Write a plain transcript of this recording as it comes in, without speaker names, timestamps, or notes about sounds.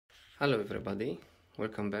Hello everybody,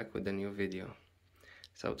 welcome back with a new video.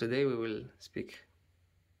 So today we will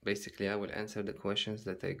I will answer the questions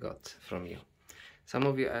that I got from you. Some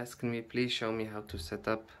of you asked me, please show me how to set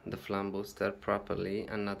up the FLARM booster properly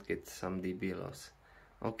and not get some dB loss.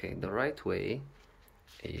 Okay, the right way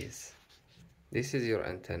is, this is your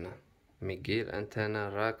antenna, McGill antenna,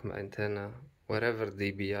 rack antenna, whatever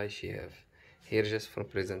dBi she have. Here just for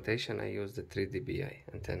presentation I use the 3 dBi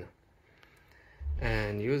antenna.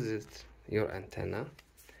 And use your antenna.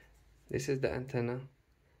 This is the antenna.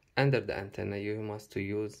 Under the antenna you must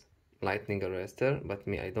use lightning arrestor, but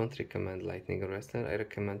I don't recommend lightning arrestor. I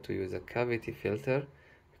recommend to use a cavity filter,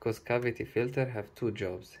 because cavity filter have two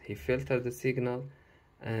jobs. He filters the signal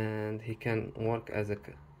and he can work as a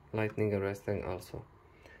lightning arrestor also.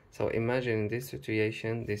 So imagine in this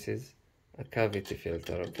situation, this is a cavity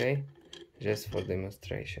filter, okay, just for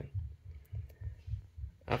demonstration.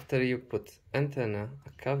 After you put antenna,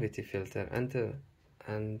 a cavity filter,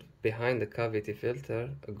 and behind the cavity filter,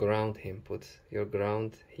 a ground input, your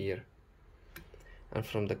ground here. And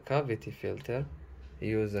from the cavity filter,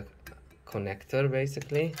 use a connector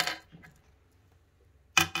basically.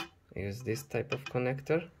 Use this type of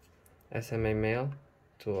connector, SMA male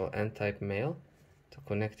to N-type male, to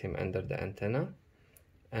connect him under the antenna.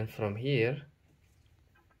 And from here,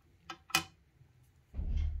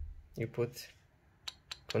 you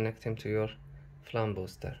connect him to your FLARM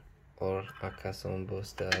booster or ACASON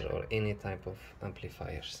booster or any type of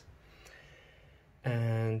amplifiers.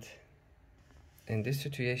 And in this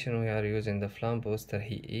situation we are using the FLARM booster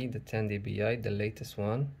HE, the 10 dBi, the latest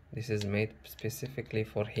one. This is made specifically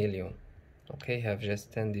for helium, okay, have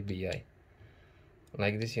just 10 dBi.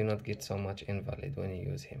 Like this you not get so much invalid when you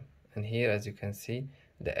use him. And here as you can see,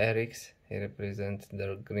 the RX, he represents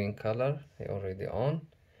the green color, he already on,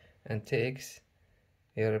 and TX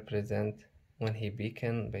here represent when he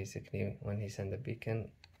beacon, basically when he send a beacon,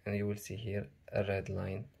 and you will see here a red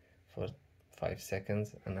line for 5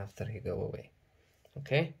 seconds and after he go away.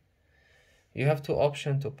 Okay, you have two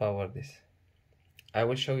options to power this. I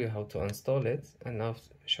will show you how to install it and now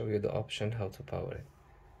show you the option how to power it.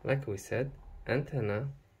 Like we said, antenna,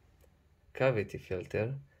 cavity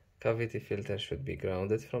filter should be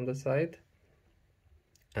grounded from the side,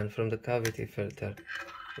 and from the cavity filter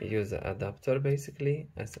use an adapter basically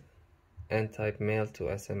as N-type male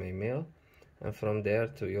to SMA male, and from there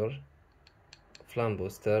to your FLARM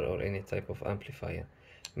booster or any type of amplifier.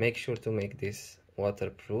 Make sure to make this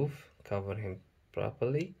waterproof, cover him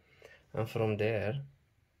properly, and from there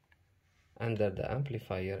under the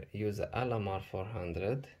amplifier use the Alamar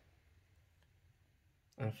 400,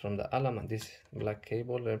 and from the Alamar, this black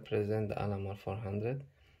cable represents the Alamar 400,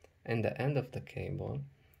 and the end of the cable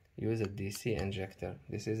use a DC injector.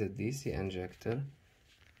 This is a DC injector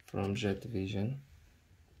from Jet Vision,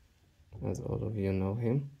 as all of you know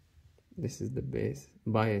him. This is the base,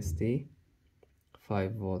 bias T,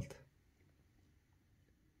 5 volt.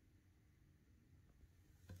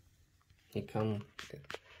 He come,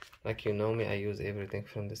 like you know me, I use everything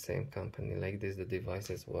from the same company. Like this the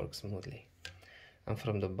devices work smoothly. And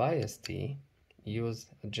from the bias T, use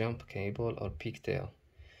a jump cable or pigtail.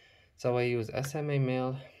 So I use SMA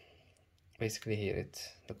male. Basically here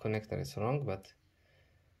the connector is wrong, but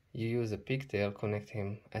you use a pigtail, connect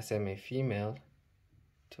him SMA female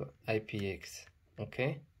to IPX,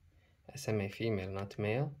 okay? SMA female, not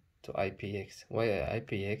male, to IPX. Why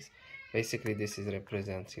IPX? Basically this is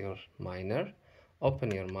represents your miner. Open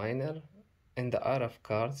your miner. In the RF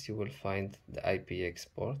cards you will find the IPX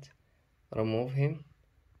port. Remove him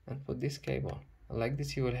and put this cable. Like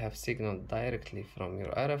this you will have signal directly from your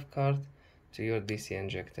RF card to your DC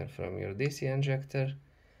injector. From your DC injector,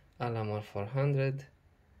 Alamar 400,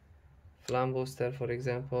 FLARM booster for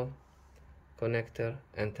example, connector,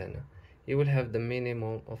 antenna. You will have the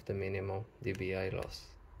minimum of the minimum dBi loss,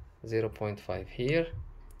 0.5 here.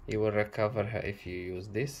 You will recover her if you use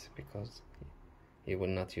this, because you will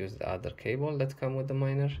not use the other cable that come with the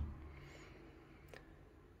miner.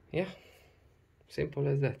 Yeah, simple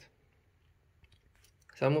as that.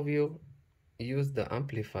 Some of you use the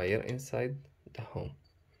amplifier inside the home.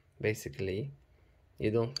 Basically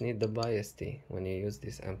you don't need the bias T when you use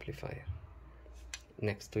this amplifier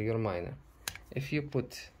next to your miner. If you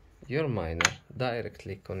put your miner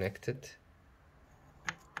directly connected,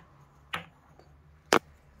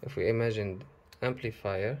 if we imagine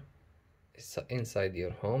amplifier is inside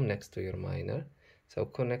your home next to your miner, so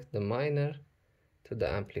connect the miner to the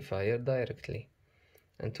amplifier directly.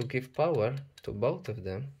 And to give power to both of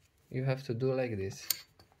them, you have to do like this.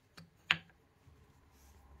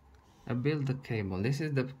 I build the cable. This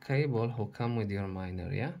is the cable who come with your miner,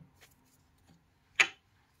 yeah?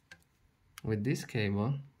 with this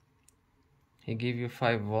cable he give you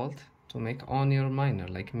 5 volt to make on your miner.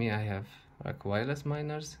 Like me, I have like wireless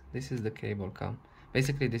miners. This is the cable come.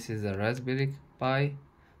 Basically this is a Raspberry Pi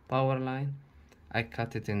power line. I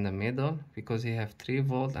cut it in the middle because he have 3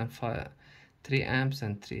 volt and 3 amps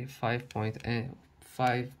and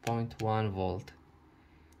 5.1 volt,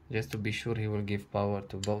 just to be sure he will give power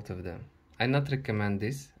to both of them. I not recommend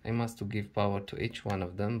this. I must to give power to each one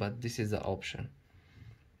of them, but this is the option.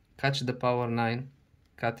 Catch the power line,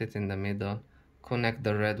 cut it in the middle, connect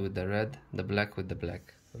the red with the red, the black with the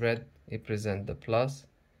black. Red represent the plus,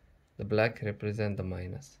 the black represent the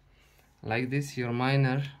minus. Like this, your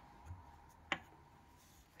miner,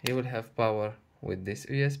 he will have power with this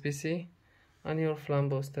USB-C, and your FLARM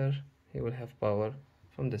booster, he will have power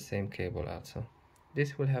from the same cable also.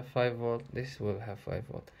 This will have 5 volt, this will have 5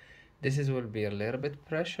 volt. This will be a little bit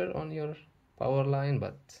pressure on your power line,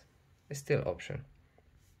 but it's still option.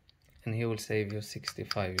 And he will save you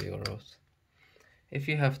 65 euros. If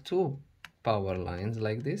you have 2 power lines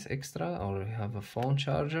like this extra, or you have a phone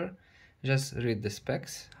charger, just read the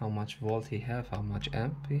specs, how much volt he have, how much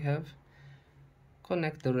amp he have.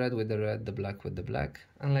 Connect the red with the red, the black with the black,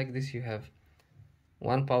 and like this you have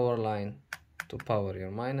 1 power line to power your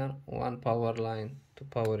miner, 1 power line to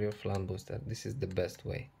power your FLARM booster. This is the best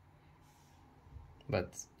way.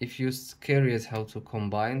 But if you're curious how to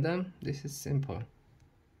combine them, this is simple.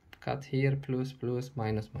 Cut here, plus, plus,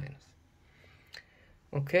 minus, minus.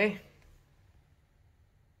 Okay.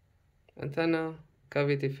 Antenna,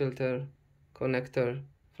 cavity filter, connector,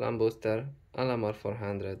 FLARM booster, Alamar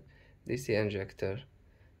 400, DC injector,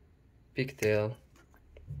 pigtail,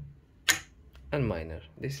 and miner.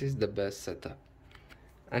 This is the best setup.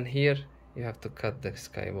 And here you have to cut this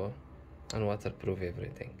cable and waterproof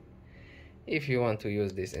everything. If you want to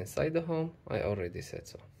use this inside the home, I already said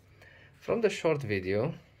so. From the short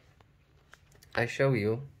video, I show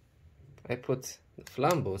you, I put the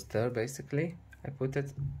FLARM booster, basically, I put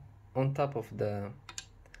it on top of the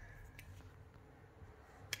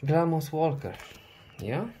GLAMOS walker,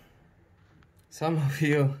 yeah? Some of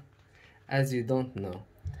you, as you don't know,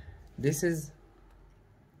 this is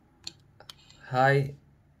high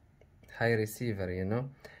receiver, you know.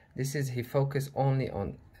 This is, he focus only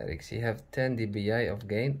on RX. He have 10 dBi of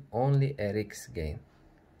gain, only RX gain,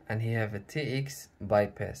 and he have a TX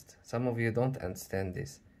bypassed. Some of you don't understand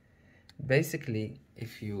this. Basically,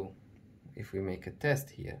 if we make a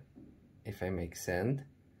test here, if I make send,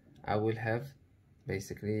 I will have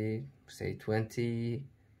basically say 20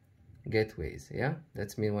 gateways, yeah?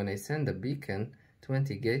 That means when I send a beacon,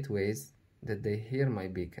 20 gateways that they hear my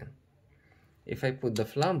beacon. If I put the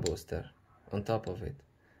FLARM booster on top of it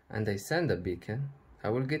and I send a beacon, I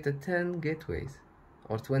will get a 10 gateways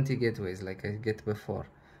or 20 gateways like I get before.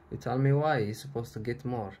 You tell me why you're supposed to get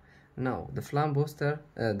more. No, the FLARM booster,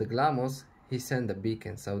 the GLAMOS, he send a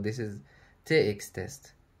beacon, so this is TX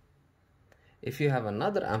test. If you have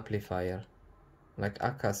another amplifier like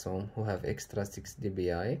Akasom who have extra 6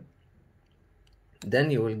 dBi,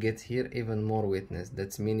 then you will get here even more witness.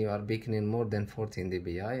 That means you are beaconing more than 14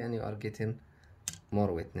 dBi and you are getting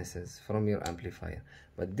more witnesses from your amplifier.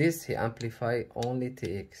 But this he amplify only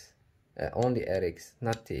TX, only RX,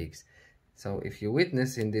 not TX. So if you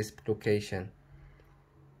witness in this location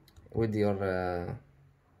with your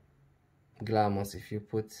GLAMOS, if you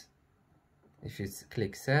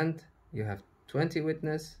click send, you have 20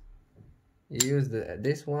 witness. You use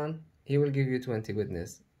this one, he will give you 20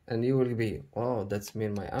 witness, and you will be, oh, that's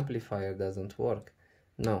mean my amplifier doesn't work.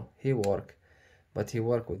 No, he work, but he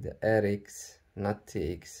work with the RX, not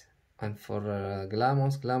TX. And for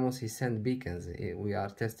GLAMOS he send beacons. We are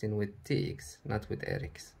testing with TX, not with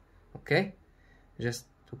RX. Okay, just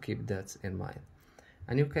to keep that in mind.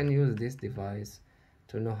 And you can use this device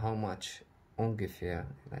to know how much ungefähr,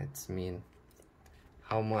 that's mean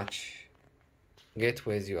how much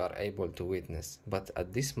gateways you are able to witness. But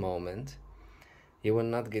at this moment you will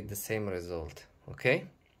not get the same result. Okay,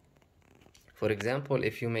 for example,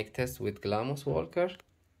 if you make test with GLAMOS walker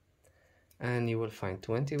and you will find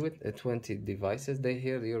 20 devices, they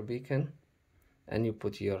hear your beacon, and you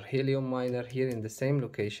put your helium miner here in the same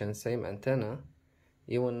location, same antenna,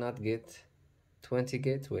 you will not get 20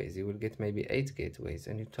 gateways. You will get maybe 8 gateways.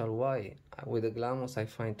 And you tell why? With the GLAMOS I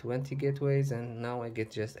find 20 gateways and now I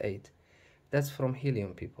get just 8. That's from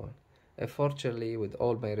helium people. Unfortunately, with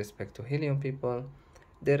all my respect to helium people,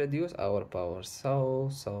 they reduce our power so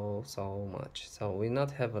much. So we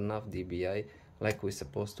not have enough dBi like we're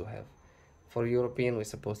supposed to have. For European, we're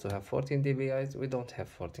supposed to have 14 dBis. We don't have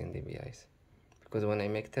 14 dBis. Because when I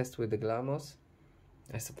make test with the GLAMOS,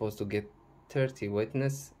 I'm supposed to get 30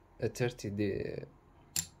 witness, 30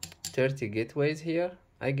 30 gateways here,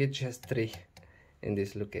 I get just 3 in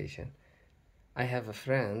this location. I have a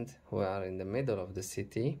friend who are in the middle of the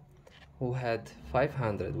city who had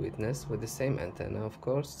 500 witness with the same antenna, of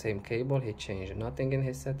course, same cable. He changed nothing in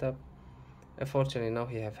his setup. Unfortunately, now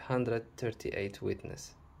he have 138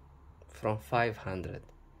 witness from 500.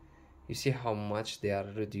 You see how much they are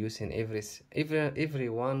reducing every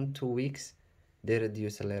 1-2 weeks. They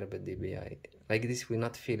reduce a little bit dBi. Like this, we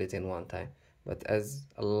not feel it in one time, but as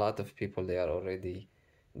a lot of people, they are already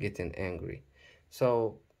getting angry.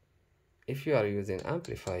 So if you are using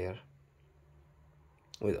amplifier,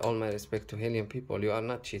 with all my respect to Helium people, you are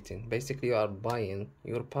not cheating. Basically, you are buying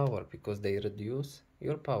your power because they reduce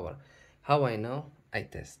your power. How I know? I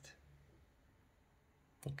test.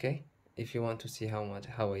 Okay? If you want to see how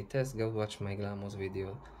I test, go watch my GLAMOS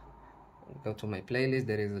video. Go to my playlist.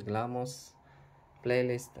 There is a GLAMOS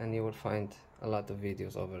playlist, and you will find a lot of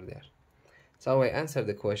videos over there. So I answer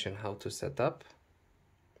the question how to set up.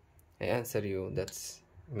 I answer you, that's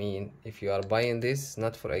mean if you are buying this,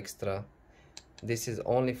 not for extra. This is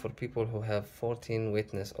only for people who have 14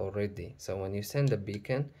 witness already. So when you send a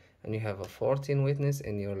beacon and you have a 14 witness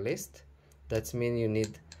in your list, that means you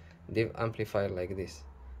need the amplifier like this.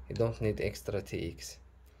 You don't need extra TX.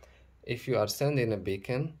 If you are sending a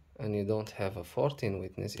beacon and you don't have a 14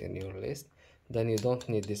 witness in your list, then you don't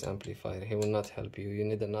need this amplifier. He will not help you. You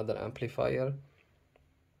need another amplifier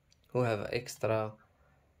who have extra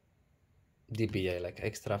dBi, like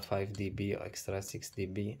extra 5 dB or extra 6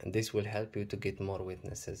 dB, and this will help you to get more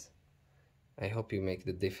witnesses. I hope you make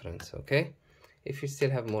the difference. Okay, if you still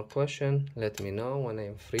have more question, let me know. When I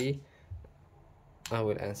am free, I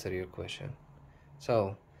will answer your question.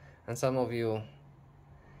 So, and some of you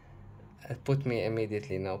put me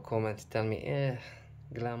immediately now comment, tell me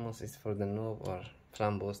GLAMOS is for the noob or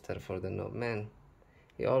FLARM booster for the noob. Man,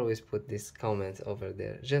 you always put this comment over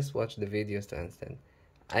there. Just watch the videos to understand.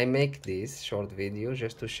 I make this short video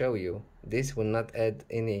just to show you this will not add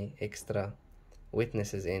any extra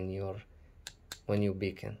witnesses in your when you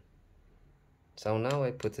beacon. So now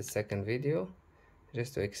I put a second video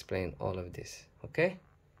just to explain all of this. Okay,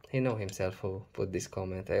 he know himself who put this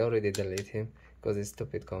comment. I already delete him because it's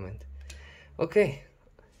stupid comment. Okay,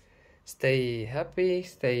 stay happy,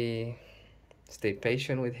 stay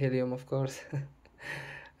patient with Helium, of course.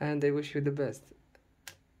 And I wish you the best.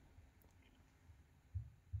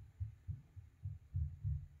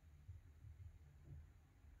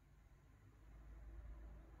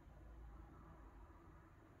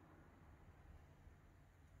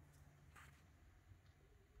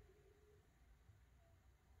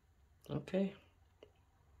 Okay,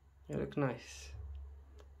 you look nice.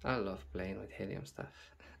 I love playing with Helium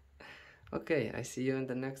stuff. Okay, I see you in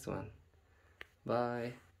the next one.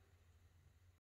 Bye.